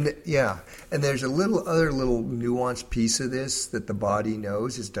 Right, and there's other little nuanced piece of this that the body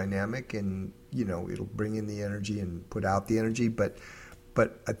knows is dynamic, and it'll bring in the energy and put out the energy. But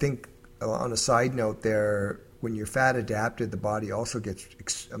I think on a side note there, when you're fat adapted, the body also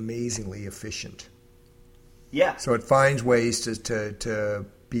gets amazingly efficient. Yeah. So it finds ways to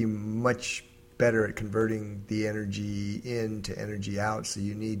be much better at converting the energy in to energy out, so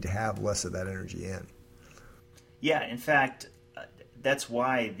you need to have less of that energy in. Yeah, in fact, that's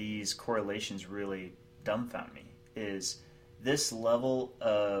why these correlations really dumbfound me, is this level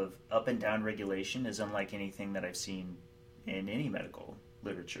of up and down regulation is unlike anything that I've seen in any medical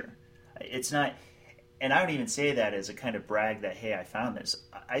literature. It's not, and I don't even say that as a kind of brag that, hey, I found this.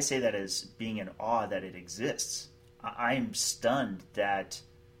 I say that as being in awe that it exists. I'm stunned that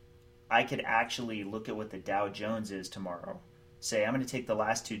I could actually look at what the Dow Jones is tomorrow, say I'm going to take the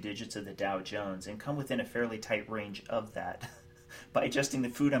last 2 digits of the Dow Jones and come within a fairly tight range of that by adjusting the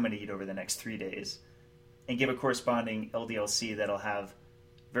food I'm going to eat over the next 3 days, and give a corresponding LDLC that'll have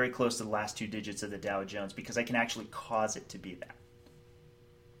very close to the last 2 digits of the Dow Jones, because I can actually cause it to be that.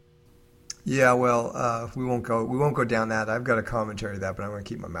 Yeah, well, we won't go down that. I've got a commentary to that, but I'm going to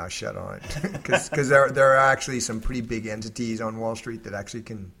keep my mouth shut on it because there are actually some pretty big entities on Wall Street that actually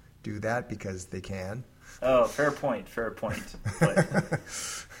can do that because they can. Oh, fair point. But,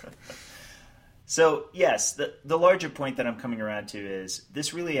 so yes, the larger point that I'm coming around to is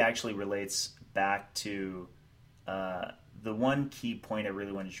this really actually relates back to the one key point I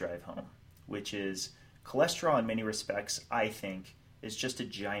really want to drive home, which is cholesterol in many respects, I think, is just a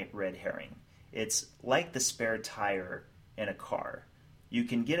giant red herring. It's like the spare tire in a car. You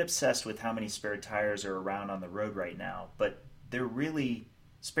can get obsessed with how many spare tires are around on the road right now, but they're really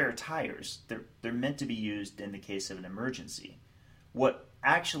spare tires. They're meant to be used in the case of an emergency. What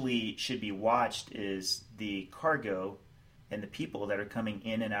actually should be watched is the cargo and the people that are coming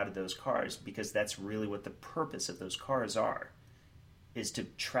in and out of those cars, because that's really what the purpose of those cars are, is to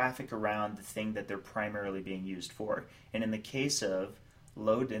traffic around the thing that they're primarily being used for. And in the case of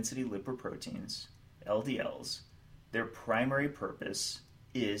low-density lipoproteins, LDLs, their primary purpose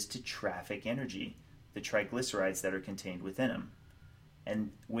is to traffic energy, the triglycerides that are contained within them.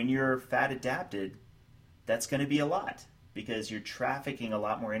 And when you're fat adapted, that's going to be a lot, because you're trafficking a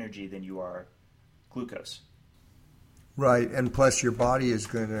lot more energy than you are glucose. Right, and plus your body is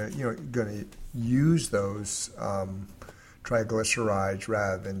going to use those triglycerides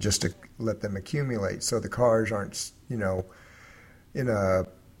rather than just to let them accumulate. So the cars aren't, in a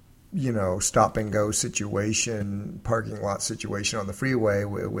stop and go situation, parking lot situation on the freeway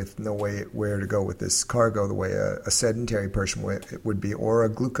with no way where to go with this cargo the way a sedentary person would be, or a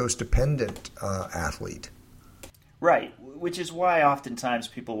glucose dependent athlete. Right, which is why oftentimes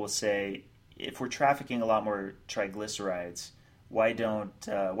people will say, if we're trafficking a lot more triglycerides, why do our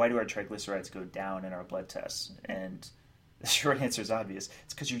triglycerides go down in our blood tests? And the short answer is obvious.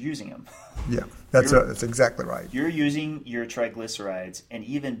 It's because you're using them. Yeah, that's exactly right. You're using your triglycerides, and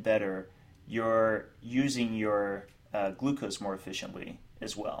even better, you're using your glucose more efficiently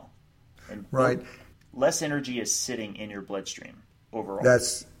as well. And right. Less energy is sitting in your bloodstream overall.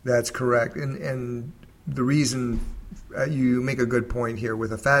 That's correct. And the reason you make a good point here,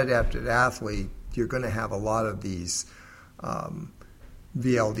 with a fat-adapted athlete, you're going to have a lot of these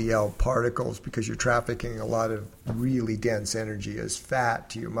VLDL particles because you're trafficking a lot of really dense energy as fat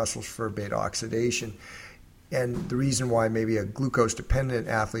to your muscles for beta oxidation. And the reason why maybe a glucose-dependent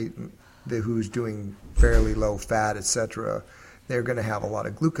athlete who's doing fairly low fat, etc., they're going to have a lot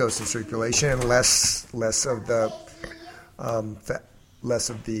of glucose in circulation and less of the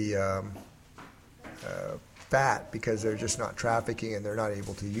fat, because they're just not trafficking and they're not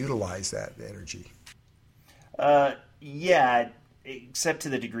able to utilize that energy. Yeah, except to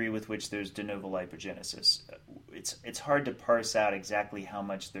the degree with which there's de novo lipogenesis. It's hard to parse out exactly how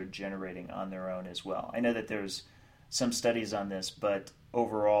much they're generating on their own as well. I know that there's some studies on this, but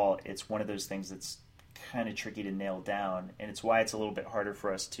overall it's one of those things that's kind of tricky to nail down, and it's why it's a little bit harder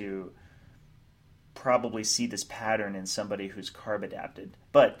for us to probably see this pattern in somebody who's carb adapted.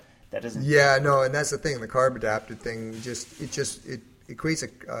 But that doesn't... Yeah, no, and that's the thing. The carb adapted thing it creates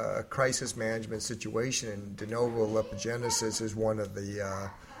a crisis management situation, and de novo lipogenesis is one of the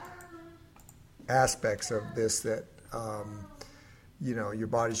aspects of this that your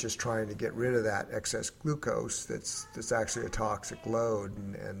body's just trying to get rid of that excess glucose that's actually a toxic load,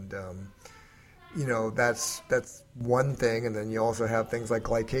 and that's one thing, and then you also have things like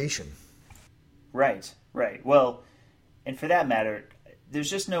glycation. Right. Well, and for that matter, there's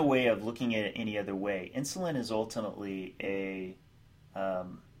just no way of looking at it any other way. Insulin is ultimately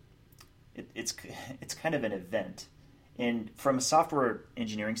it's kind of an event. And from a software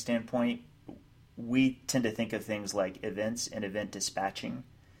engineering standpoint, we tend to think of things like events and event dispatching.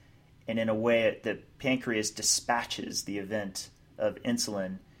 And in a way, the pancreas dispatches the event of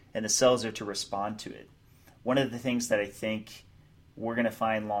insulin, and the cells are to respond to it. One of the things that I think we're going to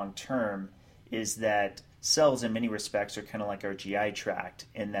find long term is that cells in many respects are kind of like our GI tract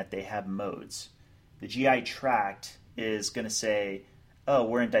in that they have modes. The GI tract is going to say, oh,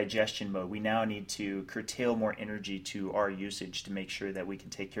 we're in digestion mode. We now need to curtail more energy to our usage to make sure that we can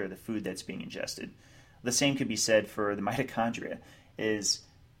take care of the food that's being ingested. The same could be said for the mitochondria, is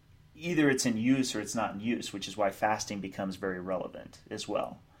either it's in use or it's not in use, which is why fasting becomes very relevant as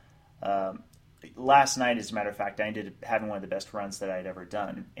well. Last night, as a matter of fact, I ended up having one of the best runs that I'd ever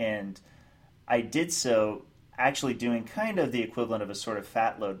done. And I did so actually doing kind of the equivalent of a sort of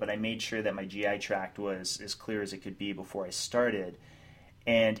fat load, but I made sure that my GI tract was as clear as it could be before I started.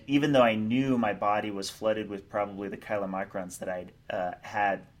 And even though I knew my body was flooded with probably the chylomicrons that I'd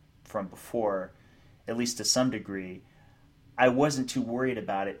had from before, at least to some degree, I wasn't too worried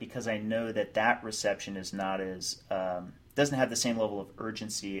about it because I know that that reception is not as doesn't have the same level of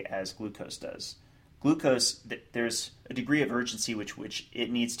urgency as glucose does. Glucose, there's a degree of urgency which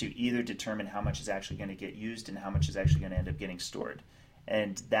it needs to either determine how much is actually going to get used and how much is actually going to end up getting stored.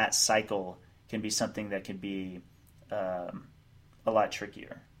 And that cycle can be something that can be a lot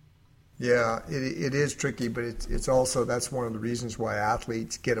trickier. Yeah, it is tricky, but it's also, that's one of the reasons why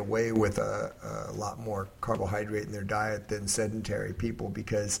athletes get away with a lot more carbohydrate in their diet than sedentary people,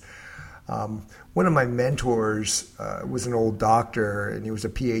 because one of my mentors was an old doctor, and he was a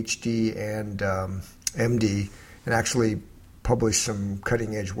PhD and MD, and actually published some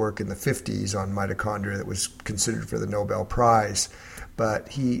cutting-edge work in the 50s on mitochondria that was considered for the Nobel Prize. But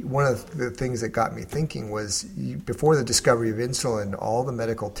one of the things that got me thinking was, before the discovery of insulin, all the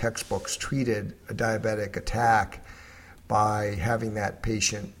medical textbooks treated a diabetic attack by having that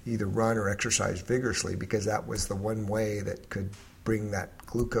patient either run or exercise vigorously, because that was the one way that could bring that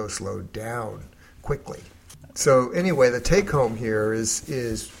glucose load down quickly. So anyway, the take home here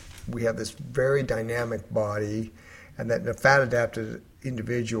is we have this very dynamic body, and that in a fat adapted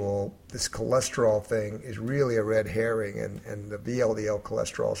individual, this cholesterol thing is really a red herring, and the VLDL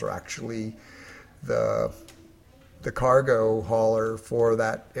cholesterols are actually the cargo hauler for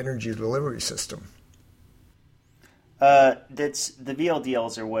that energy delivery system. That's the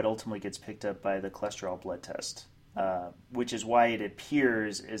VLDLs are what ultimately gets picked up by the cholesterol blood test, which is why it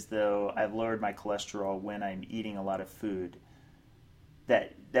appears as though I've lowered my cholesterol when I'm eating a lot of food.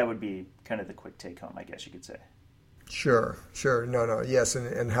 That would be kind of the quick take home, I guess you could say. Sure. No, yes,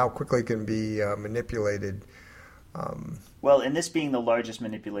 and how quickly it can be manipulated. Well, and this being the largest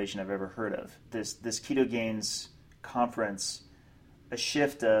manipulation I've ever heard of, this Keto Gains conference, a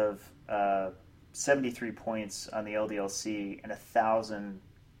shift of 73 points on the LDL-C and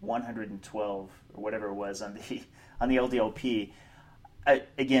 1,112 or whatever it was on the LDL-P.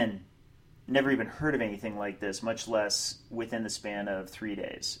 Again, never even heard of anything like this, much less within the span of 3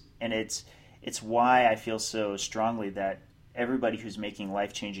 days. And it's why I feel so strongly that everybody who's making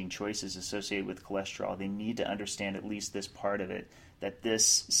life-changing choices associated with cholesterol, they need to understand at least this part of it, that this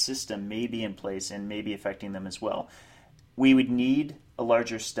system may be in place and may be affecting them as well. We would need a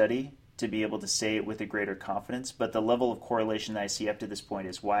larger study to be able to say it with a greater confidence, but the level of correlation that I see up to this point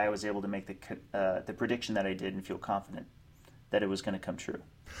is why I was able to make the prediction that I did and feel confident that it was going to come true.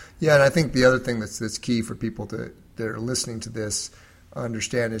 Yeah, and I think the other thing that's key for people that are listening to this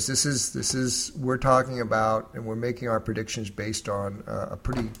understand is this is we're talking about, and we're making our predictions based on a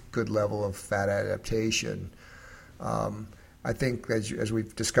pretty good level of fat adaptation. I think as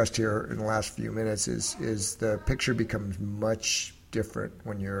we've discussed here in the last few minutes is the picture becomes much different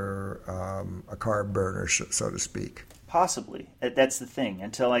when you're a carb burner, so to speak. Possibly. That's the thing.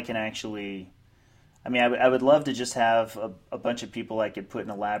 Until I can actually, I would love to just have a bunch of people I could put in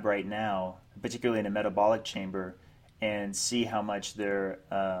a lab right now, particularly in a metabolic chamber, and see how much their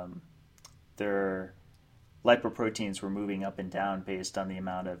lipoproteins were moving up and down based on the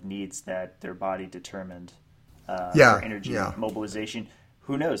amount of needs that their body determined for energy mobilization.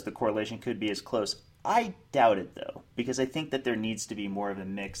 Who knows? The correlation could be as close. I doubt it, though, because I think that there needs to be more of a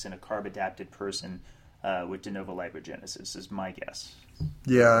mix in a carb-adapted person with de novo lipogenesis, is my guess.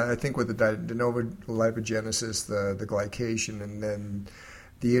 Yeah, I think with the de novo lipogenesis, the glycation, and then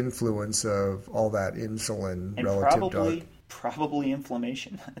the influence of all that insulin and relative probably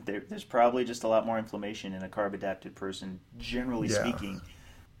inflammation. There's probably just a lot more inflammation in a carb-adapted person, generally speaking,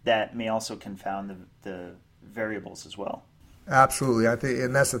 that may also confound the variables as well. Absolutely, I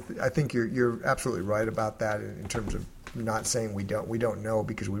think you're absolutely right about that in terms of not saying we don't know,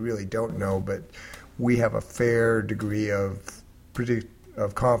 because we really don't know, but we have a fair degree of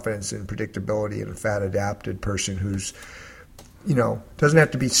confidence and predictability in a fat adapted person who's, doesn't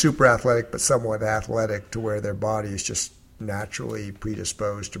have to be super athletic, but somewhat athletic to where their body is just naturally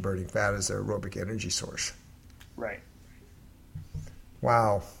predisposed to burning fat as their aerobic energy source. Right.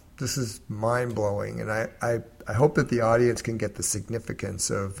 Wow. mind-blowing. And I hope that the audience can get the significance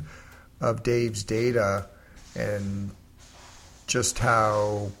of Dave's data and just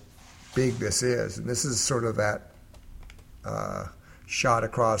how big this is. And this is sort of that shot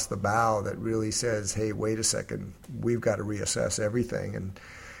across the bow that really says, hey, wait a second, we've got to reassess everything. And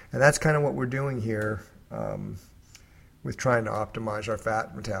that's kind of what we're doing here with trying to optimize our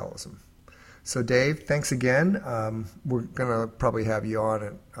fat metabolism. So Dave, thanks again. We're going to probably have you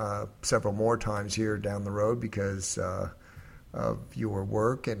on several more times here down the road because of your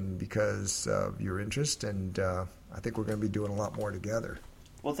work and because of your interest. And I think we're going to be doing a lot more together.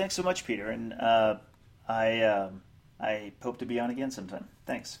 Well, thanks so much, Peter. And I hope to be on again sometime.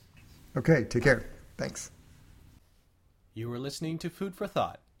 Thanks. Okay, take care. Thanks. You were listening to Food for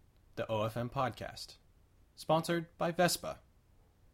Thought, the OFM podcast, sponsored by Vespa.